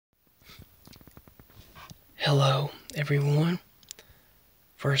Hello, everyone.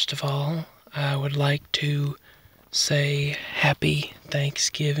 First of all, I would like to say Happy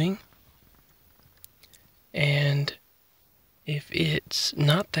Thanksgiving. And if it's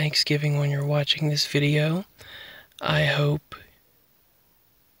not Thanksgiving when you're watching this video, I hope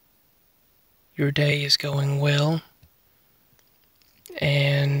your day is going well.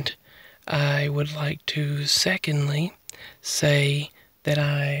 And I would like to secondly say that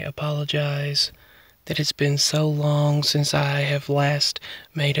I apologize that it's been so long since I have last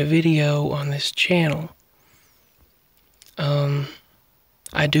made a video on this channel.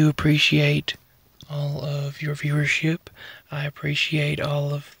 I do appreciate all of your viewership. I appreciate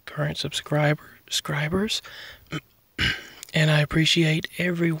all of current subscribers, and I appreciate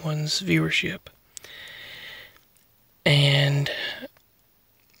everyone's viewership. And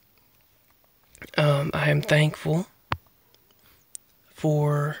I am thankful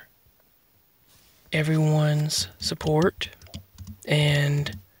for everyone's support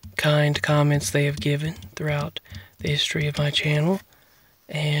and kind comments they have given throughout the history of my channel,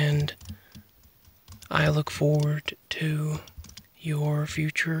 and I look forward to your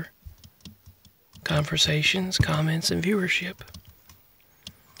future conversations, comments, and viewership.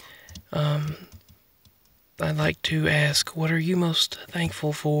 I'd like to ask, what are you most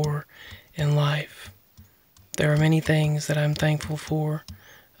thankful for in life? There are many things that I'm thankful for.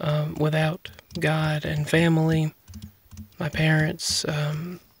 Without God and family, my parents,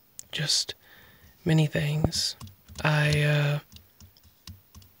 just many things. I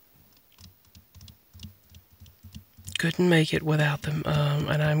couldn't make it without them,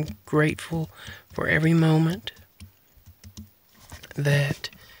 and I'm grateful for every moment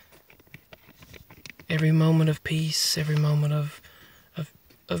of peace, every moment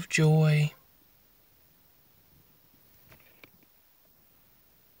of joy.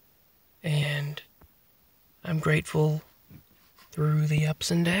 And I'm grateful through the ups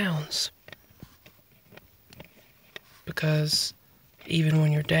and downs. Because even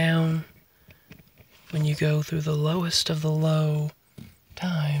when you're down, when you go through the lowest of the low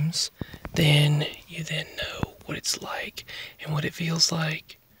times, then you know what it's like and what it feels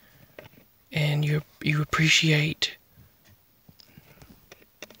like. And you appreciate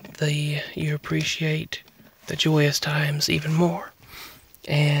the joyous times even more.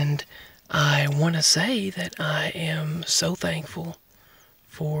 And I want to say that I am so thankful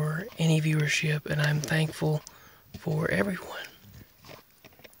for any viewership, and I'm thankful for everyone.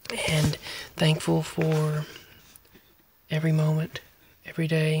 And thankful for every moment, every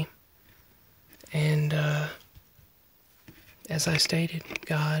day. And as I stated,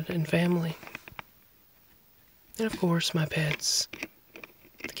 God and family. And of course, my pets,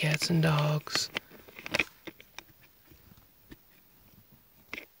 the cats and dogs.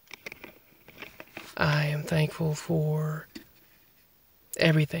 I am thankful for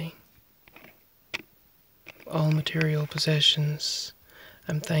everything. All material possessions.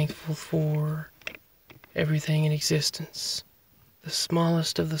 I'm thankful for everything in existence. The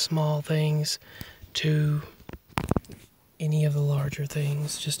smallest of the small things to any of the larger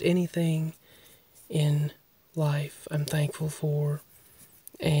things. Just anything in life I'm thankful for.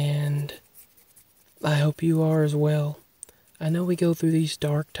 And I hope you are as well. I know we go through those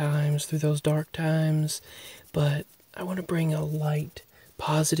dark times, but I want to bring a light,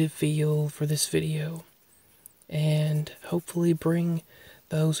 positive feel for this video, and hopefully bring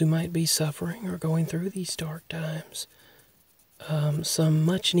those who might be suffering or going through these dark times some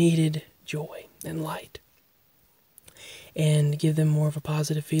much-needed joy and light, and give them more of a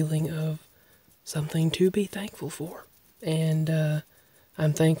positive feeling of something to be thankful for. And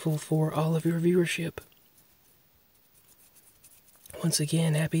I'm thankful for all of your viewership. Once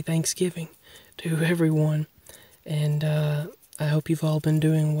again, happy Thanksgiving to everyone, and I hope you've all been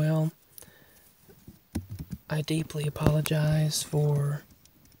doing well. I deeply apologize for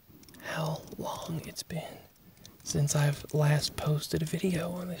how long it's been since I've last posted a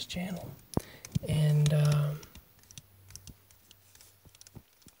video on this channel, and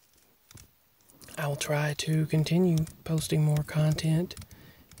I'll try to continue posting more content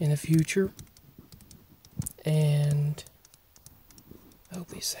in the future, and I hope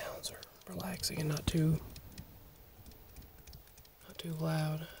these sounds are relaxing and not too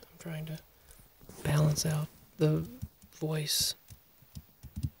loud. I'm trying to balance out the voice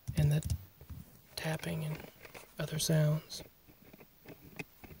and the tapping and other sounds.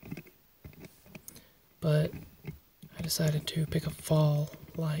 But I decided to pick a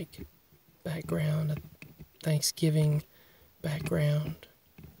fall-like background, a Thanksgiving background.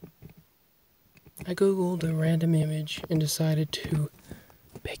 I googled a random image and decided to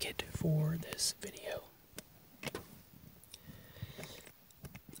pick it for this video.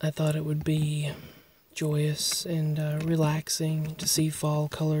 I thought it would be joyous and relaxing to see fall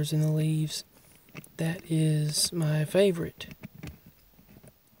colors in the leaves. That is my favorite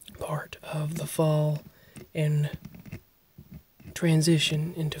part of the fall and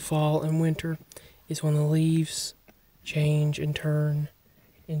transition into fall and winter, is when the leaves change and turn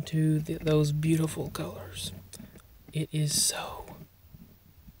into those beautiful colors. It is so,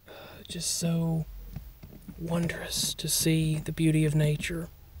 just so wondrous to see the beauty of nature,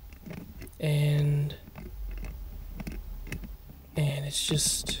 and it's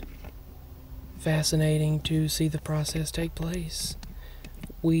just fascinating to see the process take place.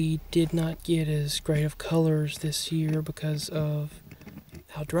 We did not get as great of colors this year because of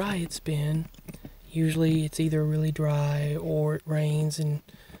how dry it's been. Usually it's either really dry or it rains and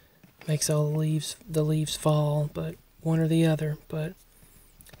makes all the leaves fall, but one or the other. But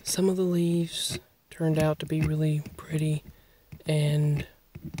some of the leaves turned out to be really pretty, and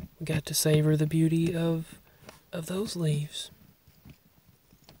we got to savor the beauty of those leaves.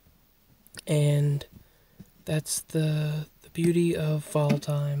 And that's the beauty of fall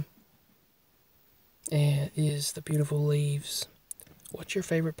time, and is the beautiful leaves. What's your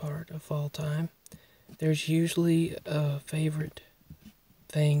favorite part of fall time? There's usually a favorite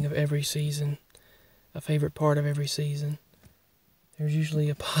thing of every season, a favorite part of every season. There's usually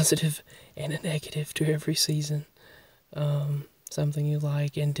a positive and a negative to every season. Something you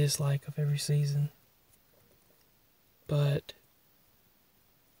like and dislike of every season. But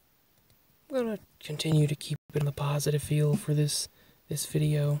I'm going to continue to keep it in the positive feel for this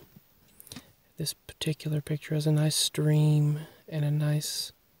video. This particular picture has a nice stream and a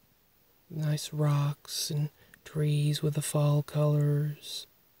nice rocks and trees with the fall colors.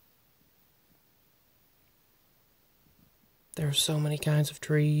 There are so many kinds of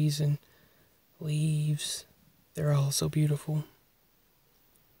trees and leaves. They're all so beautiful.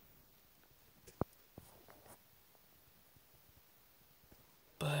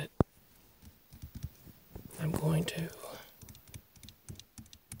 But I'm going to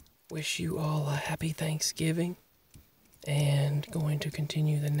wish you all a happy Thanksgiving, and going to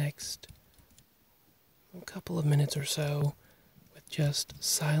continue the next couple of minutes or so with just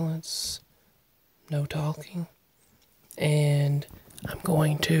silence, no talking, and I'm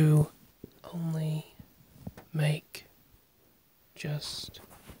going to only make just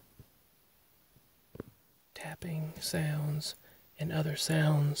tapping sounds and other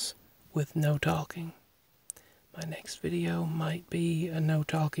sounds with no talking. My next video might be a no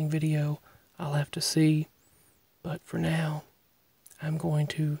talking video. I'll have to see. But for now, I'm going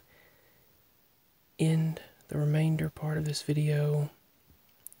to end the remainder part of this video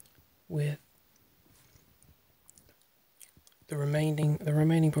with the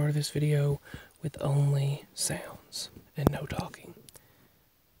remaining part of this video with only sounds and no talking.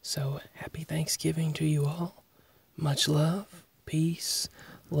 So happy Thanksgiving to you all. Much love, peace,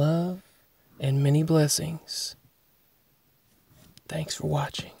 love, and many blessings. Thanks for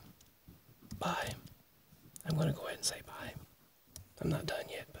watching. Bye. I'm going to go ahead and say bye. I'm not done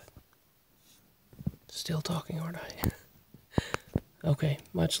yet, but still talking, aren't I? Okay,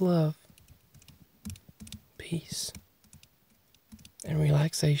 much love, peace, and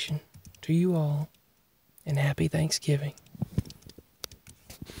relaxation to you all, and happy Thanksgiving.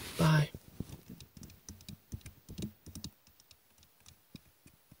 Bye.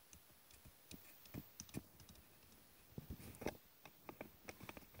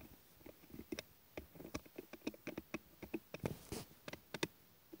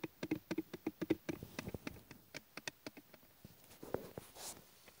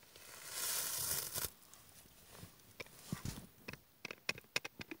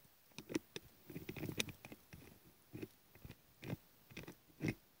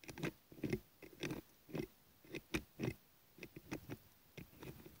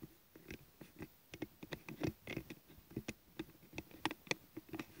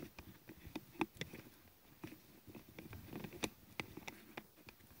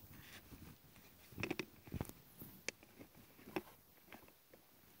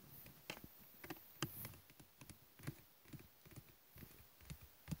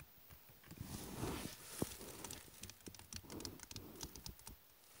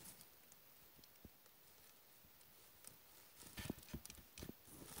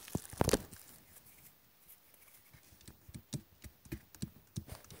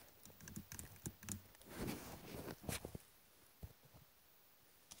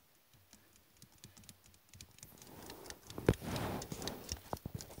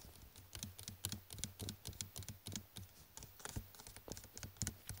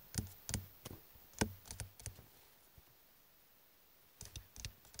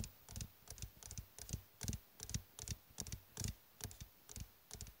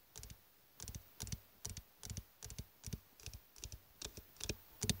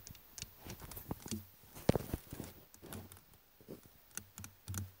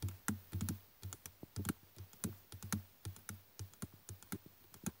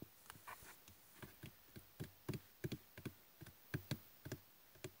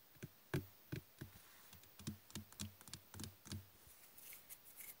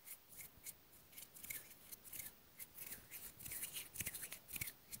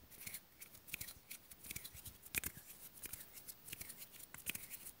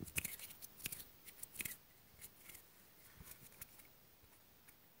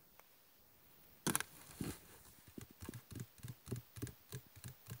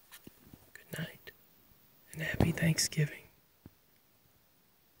 Happy Thanksgiving.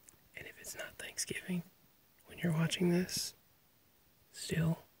 And if it's not Thanksgiving when you're watching this,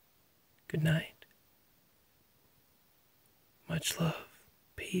 still, good night. Much love,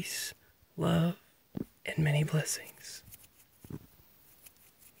 peace, love, and many blessings.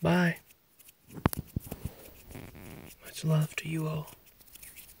 Bye. Much love to you all.